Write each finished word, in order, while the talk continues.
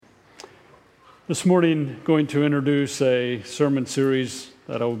This morning, going to introduce a sermon series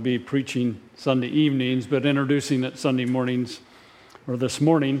that I will be preaching Sunday evenings, but introducing it Sunday mornings, or this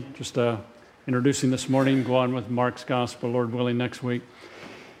morning, introducing this morning, go on with Mark's Gospel, Lord willing, next week.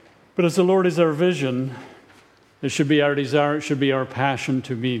 But as the Lord is our vision, it should be our desire, it should be our passion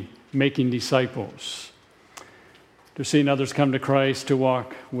to be making disciples, to seeing others come to Christ, to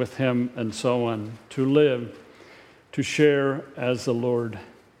walk with Him, and so on, to live, to share as the Lord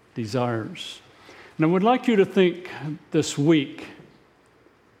desires. And I would like you to think this week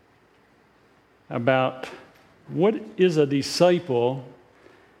about what is a disciple,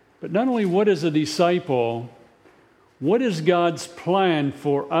 but not only what is a disciple, what is God's plan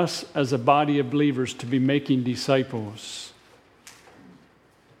for us as a body of believers to be making disciples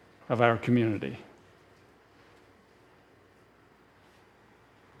of our community?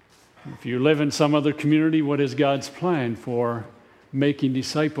 If you live in some other community, what is God's plan for making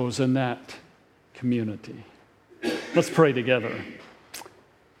disciples in that community? Let's pray together.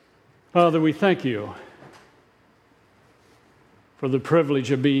 Father, we thank you for the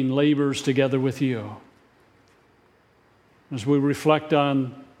privilege of being laborers together with you. As we reflect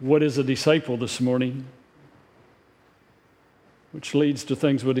on what is a disciple this morning, which leads to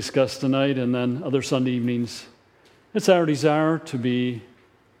things we'll discuss tonight and then other Sunday evenings, it's our desire to be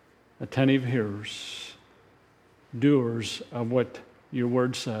attentive hearers, doers of what your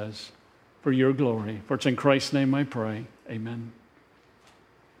word says, for your glory. For it's in Christ's name I pray. Amen.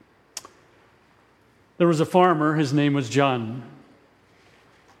 There was a farmer, his name was John.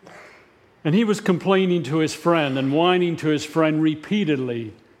 And he was complaining to his friend and whining to his friend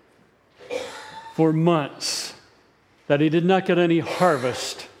repeatedly for months that he did not get any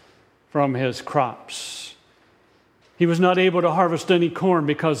harvest from his crops. He was not able to harvest any corn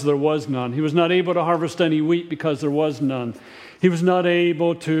because there was none. He was not able to harvest any wheat because there was none. He was not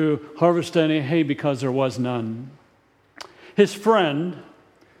able to harvest any hay because there was none. His friend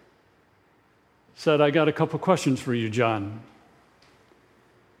said, I got a couple questions for you, John.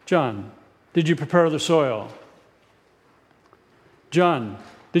 John, did you prepare the soil? John,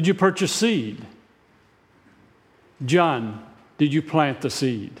 did you purchase seed? John, did you plant the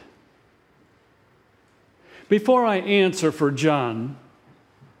seed? Before I answer for John,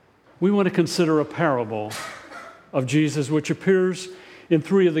 we want to consider a parable of Jesus, which appears in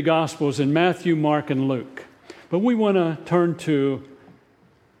 3 of the Gospels, in Matthew, Mark, and Luke. But we want to turn to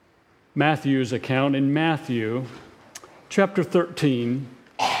Matthew's account in Matthew chapter 13,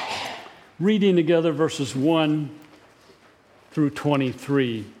 reading together verses 1 through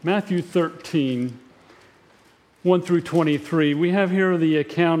 23. Matthew 13, 1 through 23. We have here the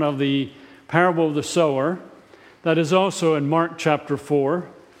account of the parable of the sower that is also in Mark chapter 4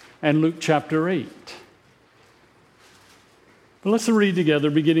 and Luke chapter 8. But let's read together,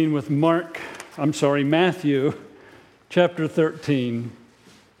 beginning with Matthew chapter 13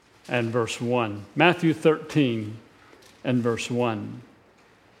 and verse 1. Matthew 13 and verse 1.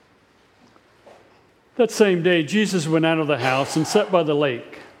 That same day, Jesus went out of the house and sat by the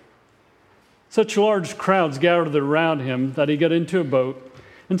lake. Such large crowds gathered around him that he got into a boat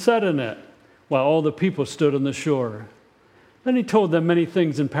and sat in it, while all the people stood on the shore. Then he told them many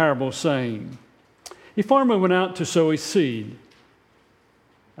things in parables, saying, A farmer went out to sow his seed.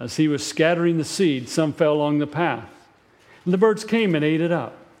 As he was scattering the seed, some fell along the path, and the birds came and ate it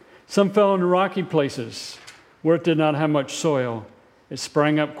up. Some fell in rocky places, where it did not have much soil. It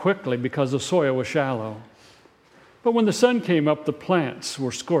sprang up quickly because the soil was shallow. But when the sun came up, the plants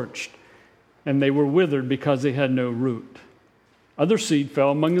were scorched, and they were withered because they had no root. Other seed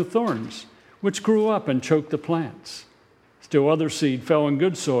fell among the thorns, which grew up and choked the plants. Still other seed fell in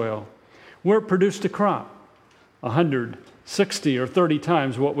good soil, where it produced a crop, 100, 60, or 30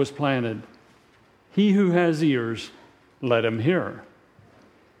 times what was planted. He who has ears, let him hear.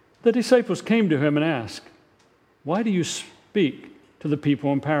 The disciples came to him and asked, Why do you speak to the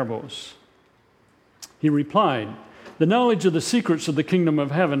people in parables? He replied, The knowledge of the secrets of the kingdom of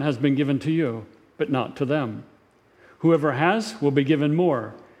heaven has been given to you, but not to them. Whoever has will be given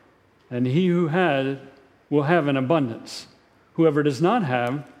more, and he who had will have an abundance. Whoever does not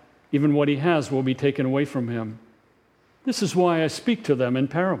have, even what he has will be taken away from him. This is why I speak to them in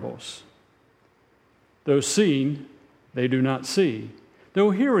parables. Though seeing, they do not see. Though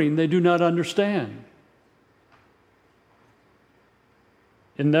hearing, they do not understand.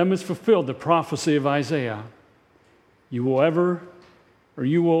 In them is fulfilled the prophecy of Isaiah. You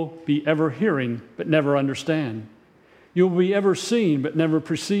will be ever hearing, but never understand. You will be ever seeing, but never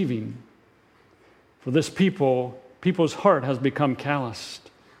perceiving. For this people's heart has become calloused.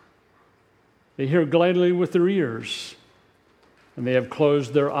 They hear gladly with their ears, and they have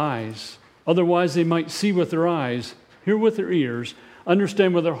closed their eyes, Otherwise, they might see with their eyes, hear with their ears,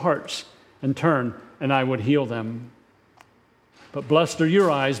 understand with their hearts, and turn, and I would heal them. But blessed are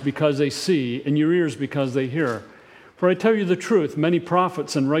your eyes because they see, and your ears because they hear. For I tell you the truth, many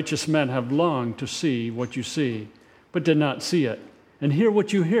prophets and righteous men have longed to see what you see, but did not see it, and hear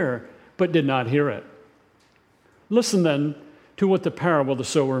what you hear, but did not hear it. Listen then to what the parable of the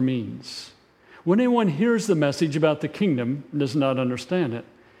sower means. When anyone hears the message about the kingdom and does not understand it,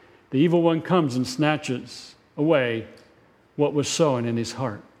 the evil one comes and snatches away what was sown in his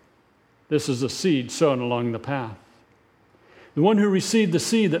heart. This is the seed sown along the path. The one who received the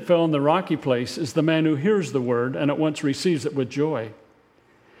seed that fell on the rocky place is the man who hears the word and at once receives it with joy.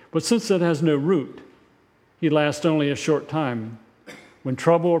 But since it has no root, he lasts only a short time. When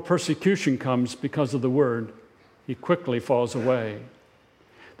trouble or persecution comes because of the word, he quickly falls away.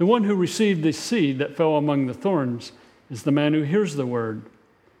 The one who received the seed that fell among the thorns is the man who hears the word.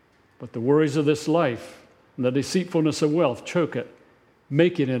 But the worries of this life and the deceitfulness of wealth choke it,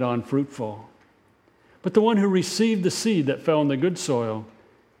 making it unfruitful. But the one who received the seed that fell in the good soil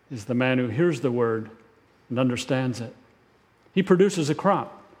is the man who hears the word and understands it. He produces a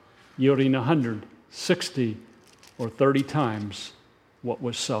crop yielding 100, 60, or 30 times what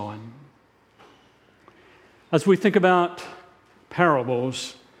was sown. As we think about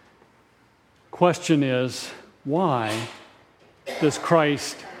parables, question is, why does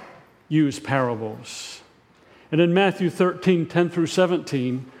Christ use parables? And in Matthew 13, 10 through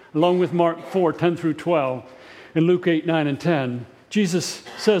 17, along with Mark 4, 10 through 12, and Luke 8, 9, and 10, Jesus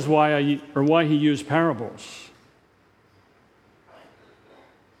says why he used parables.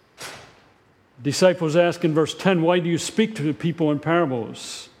 Disciples ask in verse 10, why do you speak to the people in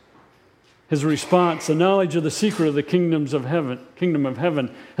parables? His response, the knowledge of the secret of the kingdom of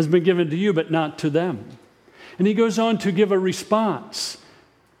heaven has been given to you, but not to them. And he goes on to give a response.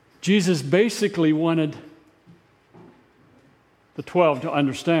 Jesus basically wanted the 12 to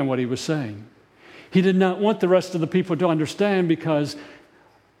understand what he was saying. He did not want the rest of the people to understand because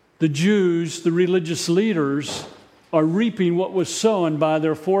the Jews, the religious leaders, are reaping what was sown by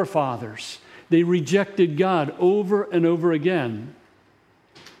their forefathers. They rejected God over and over again.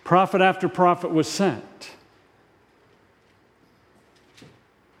 Prophet after prophet was sent.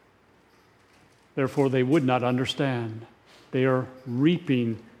 Therefore, they would not understand. They are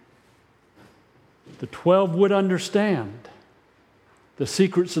reaping. The 12 would understand the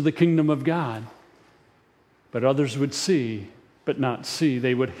secrets of the kingdom of God, but others would see, but not see.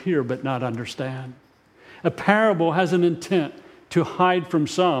 They would hear, but not understand. A parable has an intent to hide from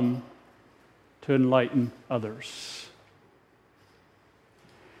some, to enlighten others.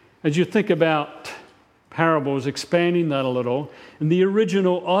 As you think about parables, expanding that a little, in the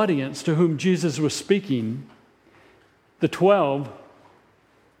original audience to whom Jesus was speaking, the 12,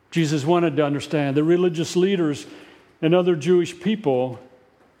 Jesus wanted to understand. The religious leaders and other Jewish people,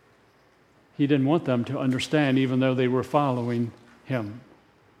 he didn't want them to understand, even though they were following him.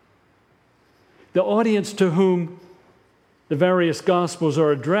 The audience to whom the various Gospels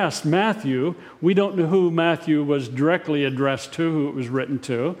are addressed, Matthew, we don't know who Matthew was directly addressed to, who it was written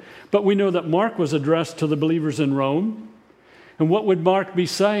to, but we know that Mark was addressed to the believers in Rome. And what would Mark be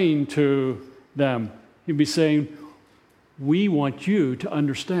saying to them? He'd be saying, we want you to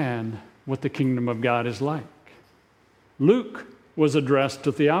understand what the kingdom of God is like. Luke was addressed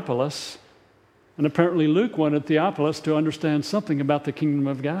to Theophilus, and apparently Luke wanted Theophilus to understand something about the kingdom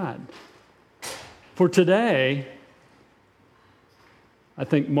of God. For today, I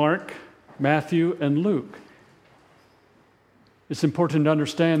think Mark, Matthew, and Luke, it's important to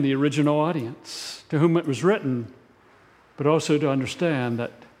understand the original audience to whom it was written, but also to understand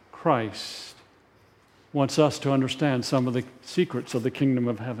that Christ wants us to understand some of the secrets of the kingdom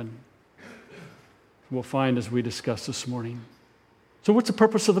of heaven. We'll find as we discuss this morning. So what's the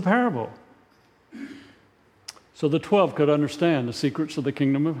purpose of the parable? So the 12 could understand the secrets of the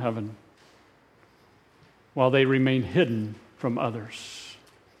kingdom of heaven while they remain hidden from others.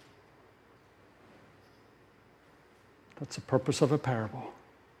 That's the purpose of a parable.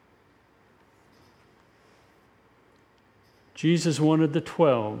 Jesus wanted the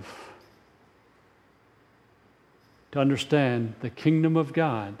 12 to understand the kingdom of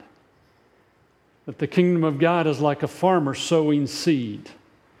God. That the kingdom of God is like a farmer sowing seed.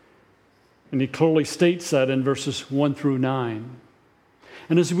 And he clearly states that in verses 1 through 9.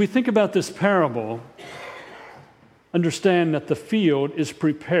 And as we think about this parable, understand that the field is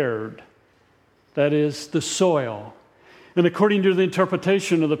prepared. That is, the soil. And according to the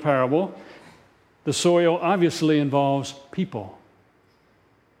interpretation of the parable, the soil obviously involves people.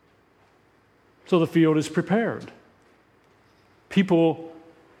 So the field is prepared. People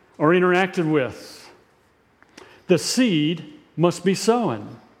or interacted with. The seed must be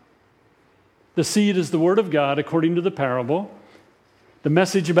sown. The seed is the Word of God according to the parable, the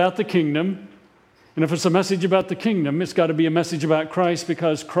message about the kingdom. And if it's a message about the kingdom, it's got to be a message about Christ,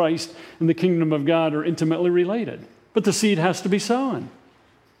 because Christ and the kingdom of God are intimately related. But the seed has to be sown.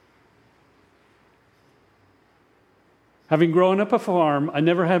 Having grown up a farm, I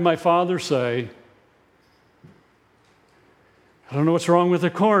never had my father say, I don't know what's wrong with the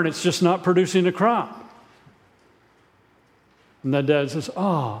corn, it's just not producing a crop. And then Dad says,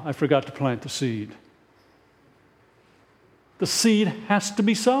 I forgot to plant the seed. The seed has to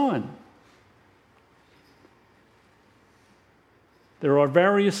be sown. There are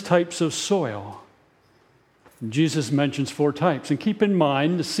various types of soil. Jesus mentions 4 types. And keep in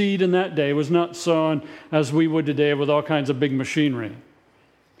mind, the seed in that day was not sown as we would today with all kinds of big machinery.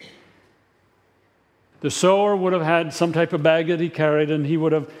 The sower would have had some type of bag that he carried, and he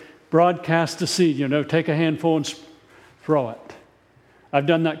would have broadcast the seed. Take a handful and throw it. I've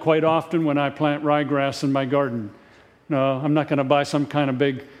done that quite often when I plant ryegrass in my garden. No, I'm not going to buy some kind of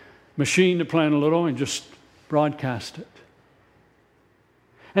big machine to plant a little and just broadcast it.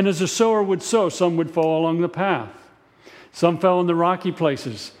 And as a sower would sow, some would fall along the path. Some fell in the rocky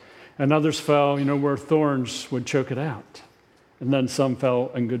places, and others fell, where thorns would choke it out. And then some fell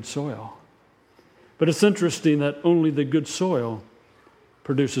in good soil. But it's interesting that only the good soil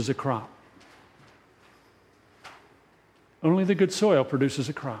produces a crop. Only the good soil produces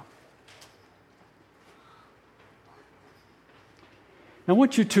a crop. I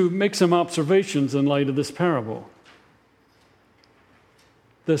want you to make some observations in light of this parable.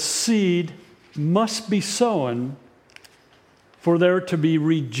 The seed must be sown for there to be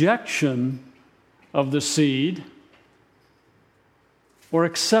rejection of the seed or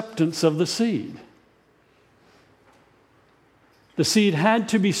acceptance of the seed. The seed had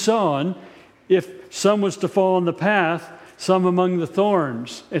to be sown. If some was to fall on the path, some among the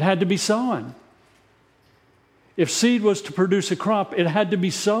thorns, it had to be sown. If seed was to produce a crop, it had to be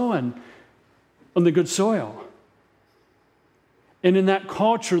sown on the good soil. And in that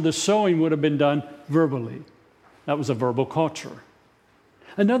culture, the sowing would have been done verbally. That was a verbal culture.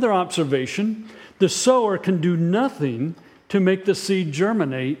 Another observation, the sower can do nothing to make the seed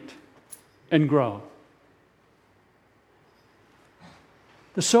germinate and grow.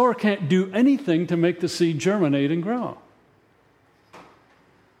 The sower can't do anything to make the seed germinate and grow.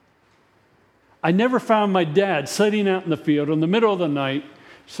 I never found my dad sitting out in the field in the middle of the night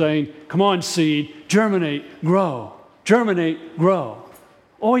saying, come on, seed, germinate, grow. Germinate, grow.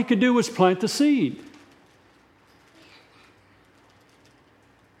 All he could do was plant the seed.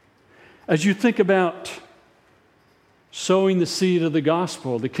 As you think about sowing the seed of the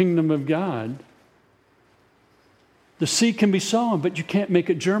gospel, the kingdom of God, the seed can be sown, but you can't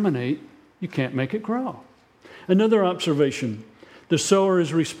make it germinate. You can't make it grow. Another observation, the sower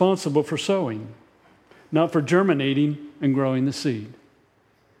is responsible for sowing, not for germinating and growing the seed.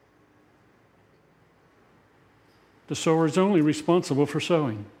 The sower is only responsible for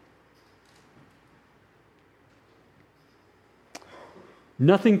sowing.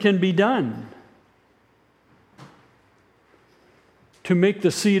 Nothing can be done to make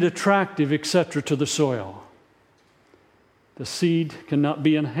the seed attractive, etc., to the soil. The seed cannot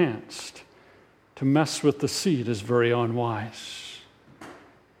be enhanced. To mess with the seed is very unwise.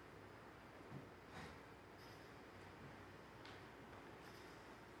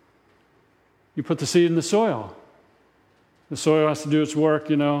 You put the seed in the soil. The soil has to do its work,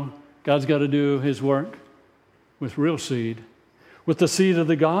 God's got to do his work with real seed. With the seed of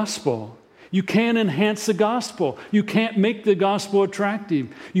the gospel, you can't enhance the gospel. You can't make the gospel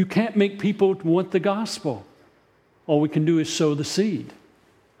attractive. You can't make people want the gospel. All we can do is sow the seed.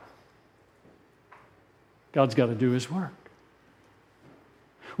 God's got to do his work.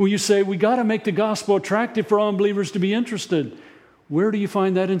 Well, you say, we got to make the gospel attractive for unbelievers to be interested. Where do you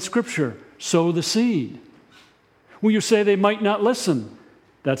find that in Scripture? Sow the seed. Well, you say they might not listen.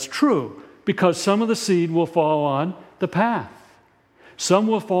 That's true, because some of the seed will fall on the path. Some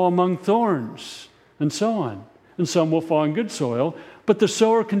will fall among thorns, and so on. And some will fall in good soil. But the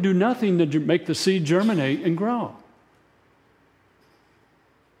sower can do nothing to make the seed germinate and grow.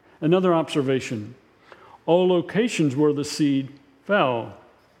 Another observation, all locations where the seed fell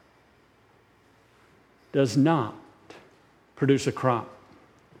does not produce a crop.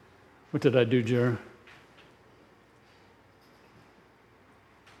 What did I do, Jerry?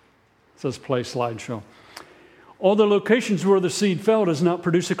 It says play slideshow. All the locations where the seed fell does not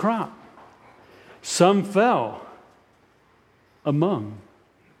produce a crop. Some fell among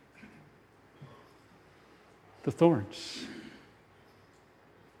the thorns.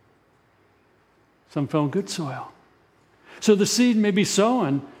 Some fell in good soil. So the seed may be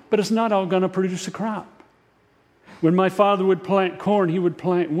sown, but it's not all going to produce a crop. When my father would plant corn, he would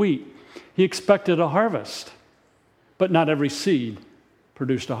plant wheat. He expected a harvest, but not every seed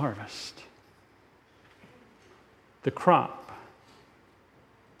produced a harvest. The crop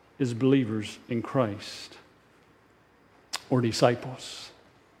is believers in Christ or disciples.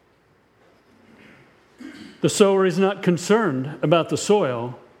 The sower is not concerned about the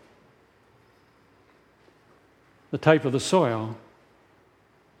soil, the type of the soil.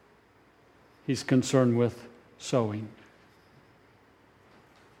 He's concerned with sowing.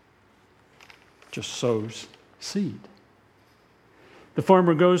 Just sows seed. The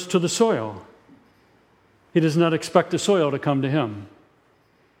farmer goes to the soil. He does not expect the soil to come to him.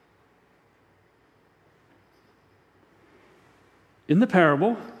 In the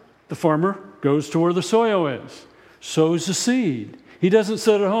parable, the farmer goes to where the soil is, sows the seed. He doesn't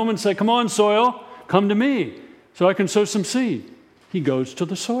sit at home and say, "Come on, soil, come to me so I can sow some seed." He goes to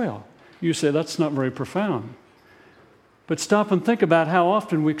the soil. You say, that's not very profound. But stop and think about how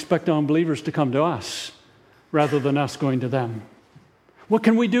often we expect unbelievers to come to us rather than us going to them. What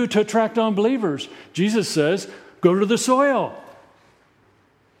can we do to attract unbelievers? Jesus says, go to the soil.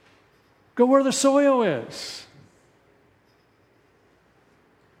 Go where the soil is.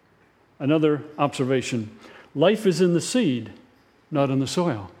 Another observation, life is in the seed, not in the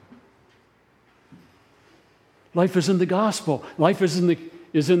soil. Life is in the gospel. Life is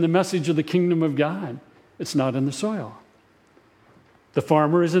in the message of the kingdom of God. It's not in the soil. The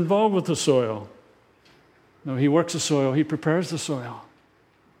farmer is involved with the soil. No, he works the soil. He prepares the soil.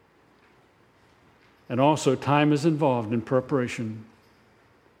 And also time is involved in preparation,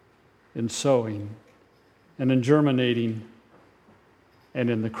 in sowing, and in germinating, and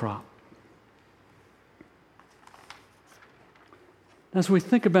in the crop. As we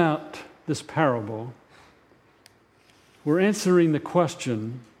think about this parable, we're answering the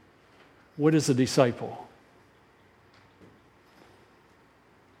question, what is a disciple?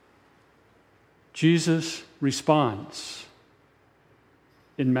 Jesus responds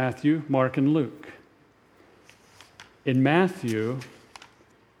in Matthew, Mark, and Luke. In Matthew,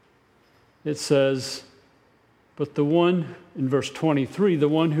 it says, but the one, in verse 23, the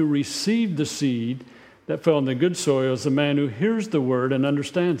one who received the seed that fell in the good soil is the man who hears the word and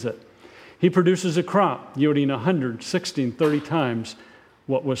understands it. He produces a crop yielding 100, 60, 30 times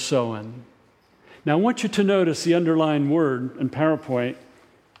what was sown. Now, I want you to notice the underlined word in PowerPoint,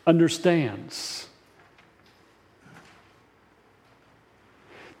 understands.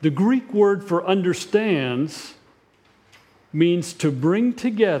 The Greek word for understands means to bring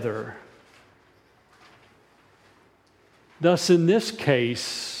together. Thus, in this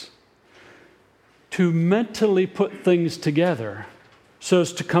case, to mentally put things together so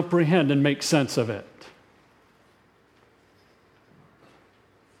as to comprehend and make sense of it.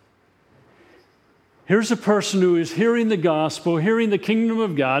 Here's a person who is hearing the gospel, hearing the kingdom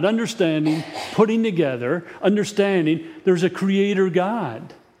of God, understanding, putting together, understanding there's a creator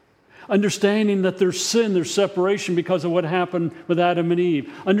God. Understanding that there's sin, there's separation because of what happened with Adam and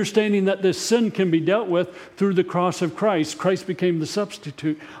Eve. Understanding that this sin can be dealt with through the cross of Christ. Christ became the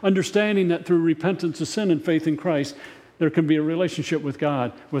substitute. Understanding that through repentance of sin and faith in Christ, there can be a relationship with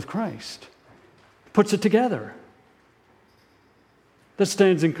God, with Christ. Puts it together. That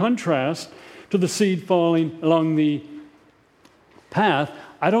stands in contrast to the seed falling along the path.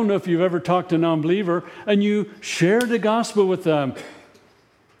 I don't know if you've ever talked to a non-believer and you share the gospel with them.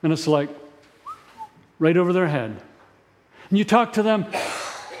 And it's like right over their head. And you talk to them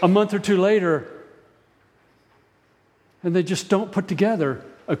a month or two later, and they just don't put together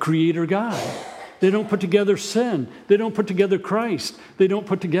a creator God. They don't put together sin. They don't put together Christ. They don't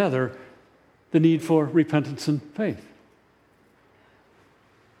put together the need for repentance and faith.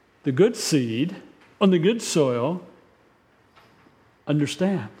 The good seed on the good soil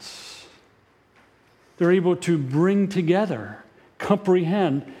understands. They're able to bring together,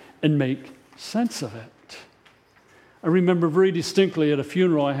 comprehend, and make sense of it. I remember very distinctly at a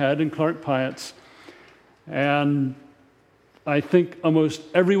funeral I had in Clark Piatt's, and I think almost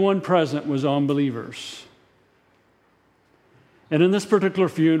everyone present was unbelievers. And in this particular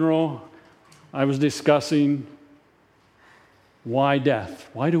funeral, I was discussing why death?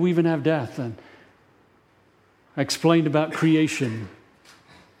 Why do we even have death? And I explained about creation,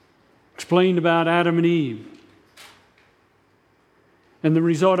 explained about Adam and Eve. And the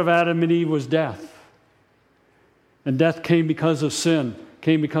result of Adam and Eve was death. And death came because of sin,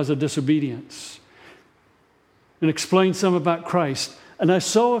 came because of disobedience. And explained some about Christ. And I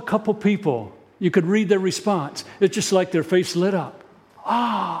saw a couple people, you could read their response. It's just like their face lit up.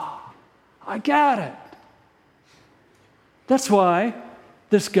 I got it. That's why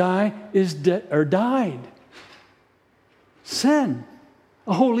this guy is died. Sin,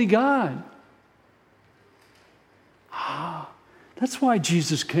 a holy God. That's why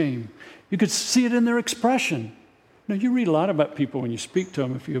Jesus came. You could see it in their expression. You read a lot about people when you speak to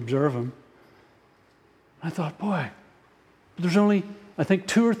them, if you observe them. I thought, boy, there's only, I think,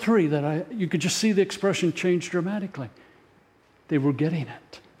 2 or 3 that you could just see the expression change dramatically. They were getting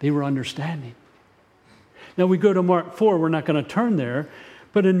it. They were understanding. Now we go to Mark 4. We're not going to turn there.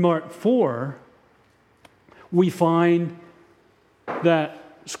 But in Mark 4, we find that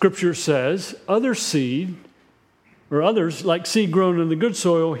Scripture says, other seed, or others, like seed grown in the good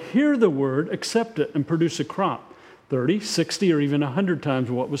soil, hear the word, accept it, and produce a crop, 30, 60, or even 100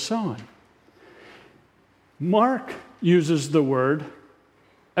 times what was sown. Mark uses the word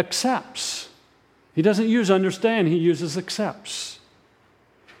accepts. He doesn't use understand, he uses accepts.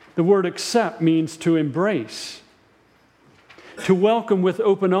 The word accept means to embrace, to welcome with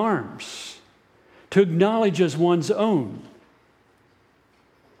open arms, to acknowledge as one's own.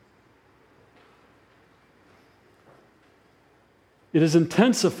 It is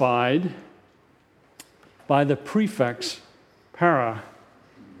intensified by the prefix para,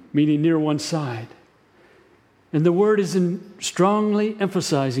 meaning near one side. And the word is strongly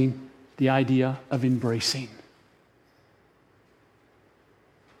emphasizing the idea of embracing.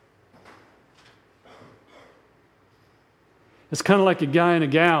 It's kind of like a guy and a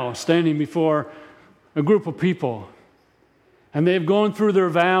gal standing before a group of people. And they've gone through their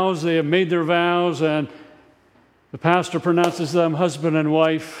vows, they have made their vows, and the pastor pronounces them husband and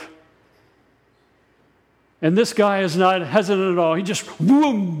wife. And this guy is not hesitant at all. He just,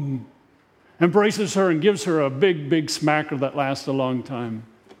 boom, embraces her and gives her a big, big smacker that lasts a long time.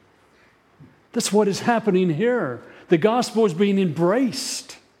 That's what is happening here. The gospel is being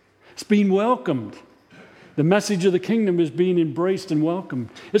embraced. It's being welcomed. The message of the kingdom is being embraced and welcomed.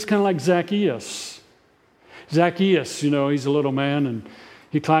 It's kind of like Zacchaeus. Zacchaeus, he's a little man, and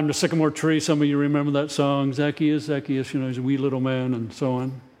he climbed a sycamore tree. Some of you remember that song, Zacchaeus, Zacchaeus, he's a wee little man, and so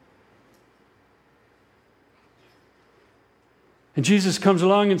on. And Jesus comes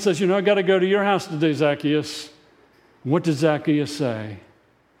along and says, I got to go to your house today, Zacchaeus. What did Zacchaeus say?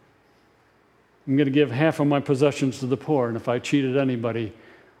 I'm going to give half of my possessions to the poor, and if I cheated anybody,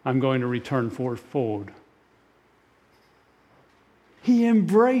 I'm going to return fourfold. He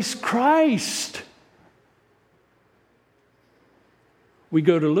embraced Christ. We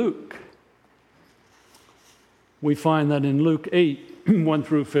go to Luke. We find that in Luke 8, 1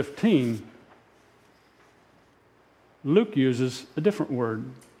 through 15, Luke uses a different word.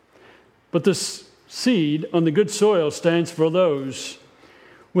 But this seed on the good soil stands for those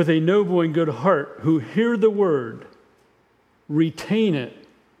with a noble and good heart who hear the word, retain it,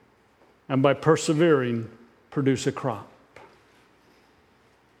 and by persevering, produce a crop.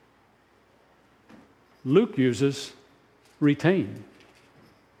 Luke uses retain.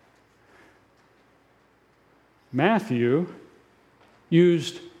 Matthew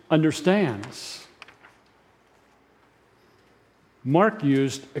used understands. Mark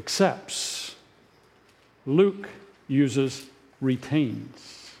used accepts. Luke uses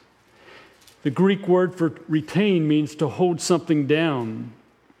retains. The Greek word for retain means to hold something down.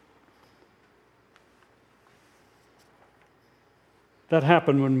 That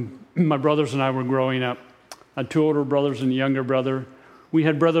happened when my brothers and I were growing up. I had 2 older brothers and a younger brother. We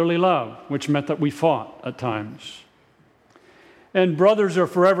had brotherly love, which meant that we fought at times. And brothers are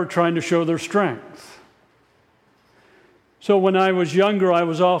forever trying to show their strength. So when I was younger, I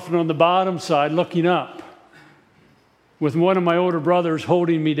was often on the bottom side looking up with one of my older brothers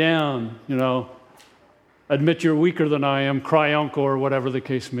holding me down, admit you're weaker than I am, cry uncle, or whatever the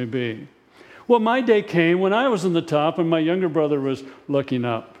case may be. Well, my day came when I was on the top and my younger brother was looking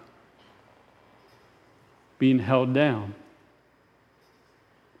up, being held down.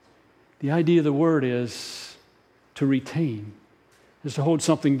 The idea of the word is to retain, is to hold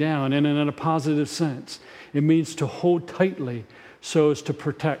something down, and in a positive sense. It means to hold tightly so as to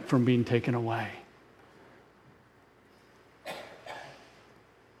protect from being taken away.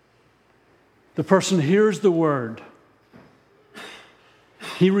 The person hears the word.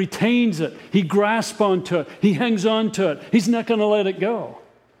 He retains it. He grasps onto it. He hangs on to it. He's not going to let it go.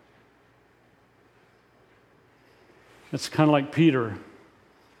 It's kind of like Peter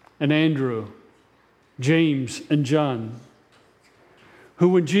and Andrew, James and John, who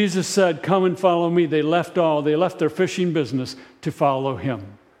when Jesus said, "Come and follow me," they left their fishing business to follow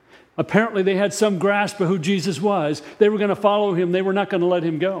him. Apparently they had some grasp of who Jesus was. They were going to follow him. They were not going to let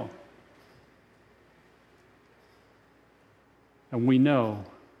him go. And we know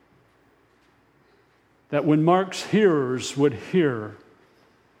that when Mark's hearers would hear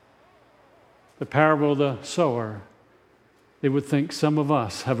the parable of the sower, they would think some of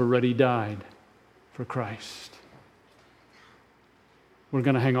us have already died for Christ. We're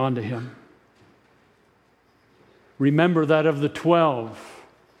going to hang on to him. Remember that of the 12,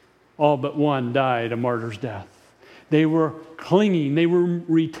 all but one died a martyr's death. They were clinging, they were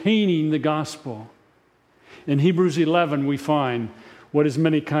retaining the gospel. In Hebrews 11, we find what is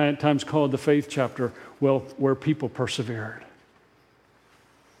many times called the faith chapter, where people persevered.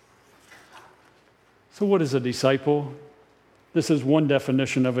 So what is a disciple? This is one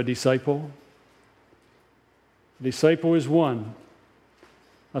definition of a disciple. A disciple is one,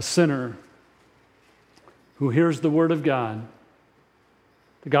 a sinner who hears the word of God,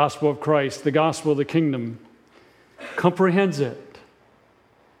 the gospel of Christ, the gospel of the kingdom, comprehends it,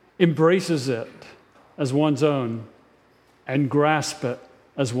 embraces it as one's own, and grasps it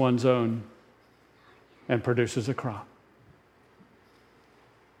as one's own, and produces a crop.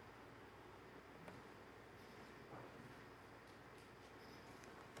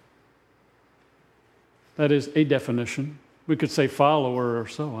 That is a definition. We could say follower or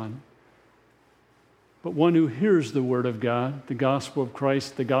so on. But one who hears the word of God, the gospel of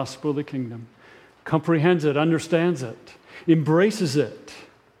Christ, the gospel of the kingdom, comprehends it, understands it, embraces it,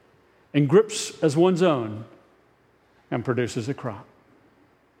 and grips as one's own, and produces a crop.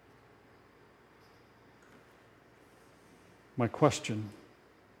 My question,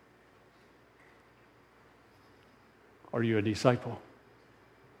 are you a disciple?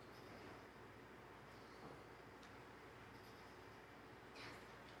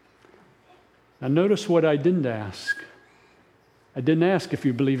 Now notice what I didn't ask. I didn't ask if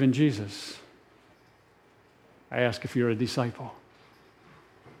you believe in Jesus. I asked if you're a disciple.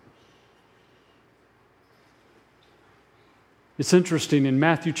 It's interesting, in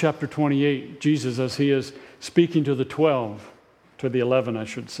Matthew chapter 28, Jesus, as he is speaking to the 12, to the 11, I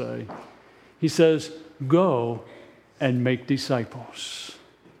should say, he says, "Go and make disciples."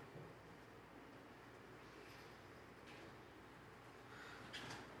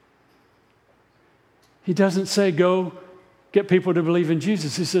 He doesn't say, go get people to believe in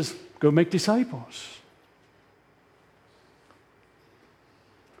Jesus. He says, go make disciples.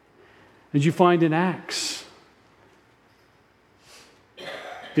 As you find in Acts,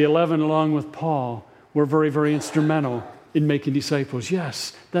 the 11, along with Paul, were very, very instrumental in making disciples.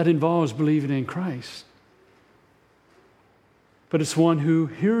 Yes, that involves believing in Christ. But it's one who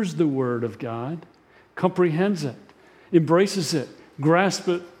hears the word of God, comprehends it, embraces it, grasps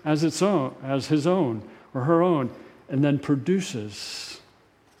it as its own, as his own or her own, and then produces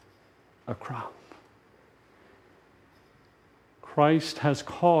a crop. Christ has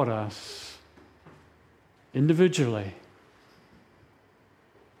called us individually,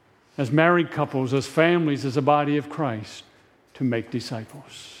 as married couples, as families, as a body of Christ, to make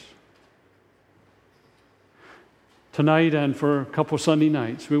disciples. Tonight and for a couple Sunday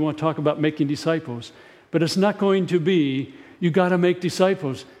nights, we want to talk about making disciples, but it's not going to be, you got to make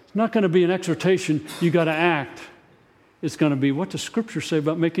disciples. It's not going to be an exhortation, you got to act. It's going to be, what does Scripture say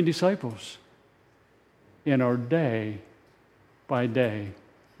about making disciples in our day by day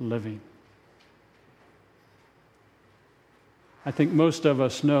living? I think most of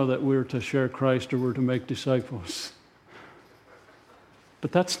us know that we're to share Christ or we're to make disciples.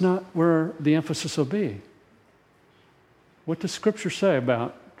 But that's not where the emphasis will be. What does Scripture say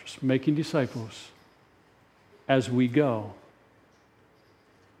about just making disciples as we go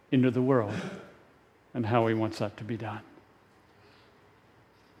into the world and how he wants that to be done?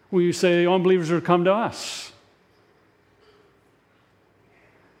 Will you say the unbelievers are to come to us?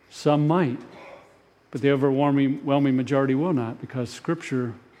 Some might, but the overwhelming majority will not, because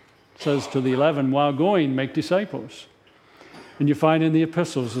Scripture says to the 11, while going, make disciples. And you find in the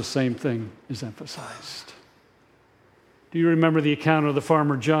epistles the same thing is emphasized. Do you remember the account of the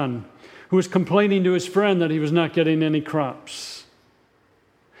farmer John, who was complaining to his friend that he was not getting any crops?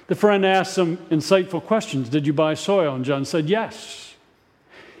 The friend asked some insightful questions. Did you buy soil? And John said, yes.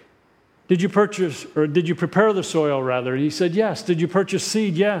 Did you prepare the soil rather? And he said, yes. Did you purchase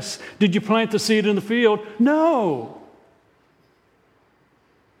seed? Yes. Did you plant the seed in the field? No.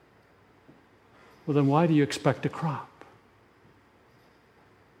 Well, then why do you expect a crop?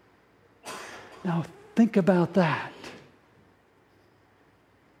 Now, think about that.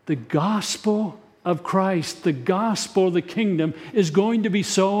 The gospel of Christ, the gospel of the kingdom, is going to be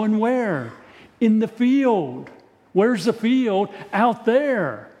sown where? In the field. Where's the field? Out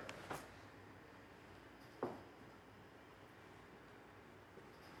there.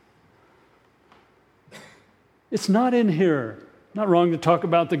 It's not in here. Not wrong to talk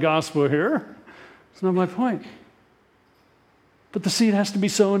about the gospel here. That's not my point. But the seed has to be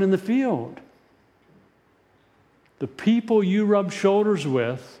sown in the field. The people you rub shoulders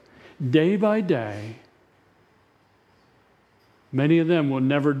with day by day, many of them will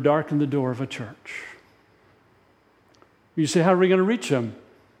never darken the door of a church. You say, how are we going to reach them?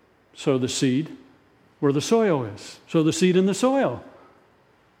 Sow the seed where the soil is. Sow the seed in the soil.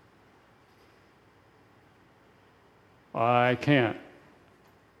 I can't.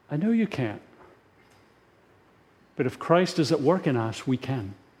 I know you can't. But if Christ is at work in us, we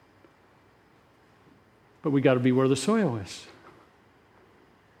can. But we got to be where the soil is.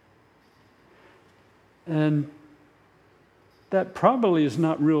 And that probably is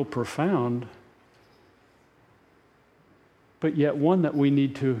not real profound, but yet one that we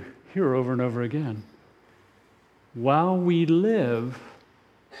need to hear over and over again. While we live,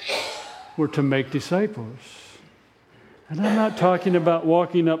 we're to make disciples. And I'm not talking about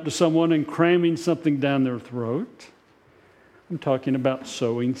walking up to someone and cramming something down their throat. I'm talking about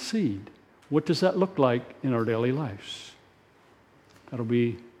sowing seed. What does that look like in our daily lives? That'll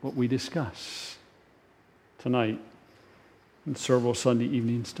be what we discuss tonight and several Sunday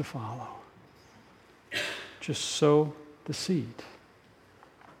evenings to follow. Just sow the seed.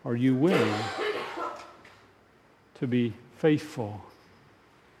 Are you willing to be faithful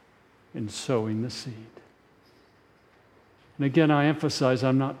in sowing the seed? And again, I emphasize,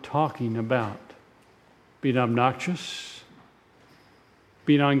 I'm not talking about being obnoxious,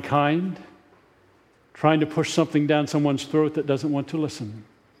 being unkind, trying to push something down someone's throat that doesn't want to listen.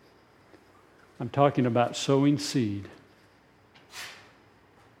 I'm talking about sowing seed.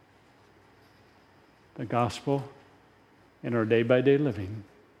 The gospel in our day-by-day living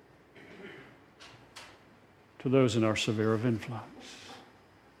to those in our sphere of influence.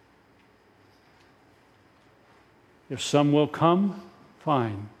 If some will come,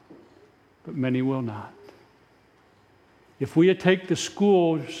 fine, but many will not. If we take the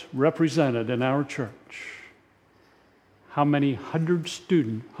schools represented in our church, how many hundreds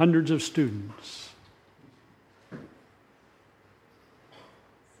of students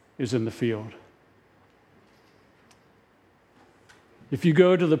is in the field? If you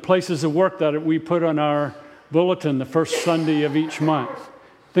go to the places of work that we put on our bulletin the first Sunday of each month,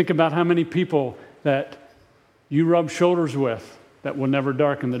 think about how many people that you rub shoulders with that will never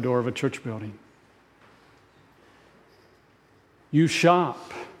darken the door of a church building. You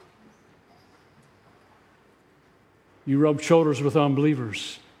shop. You rub shoulders with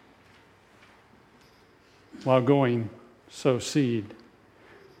unbelievers while going sow seed.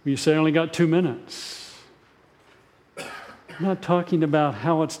 You say, I only got 2 minutes. I'm not talking about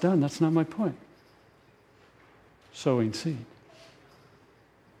how it's done. That's not my point. Sowing seed.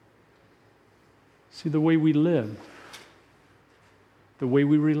 See, the way we live, the way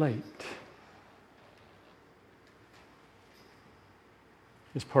we relate,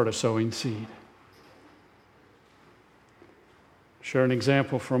 is part of sowing seed. Share an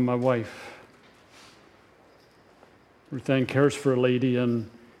example from my wife. Ruth Ann cares for a lady, and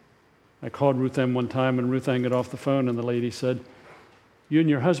I called Ruth Ann one time, and Ruth Ann got off the phone, and the lady said, you and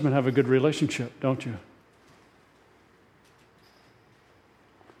your husband have a good relationship, don't you?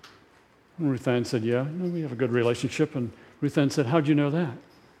 And Ruth Ann said, yeah, we have a good relationship. And Ruth Ann said, how'd you know that?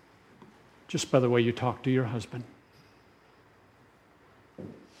 Just by the way you talk to your husband.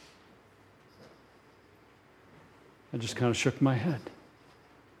 I just kind of shook my head.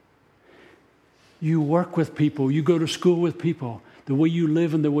 You work with people, you go to school with people. The way you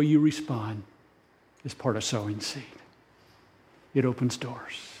live and the way you respond is part of sowing seed. It opens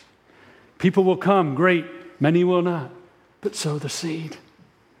doors. People will come, great. Many will not. But sow the seed.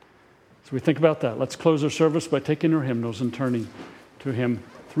 So we think about that. Let's close our service by taking our hymnals and turning to hymn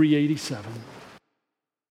 387.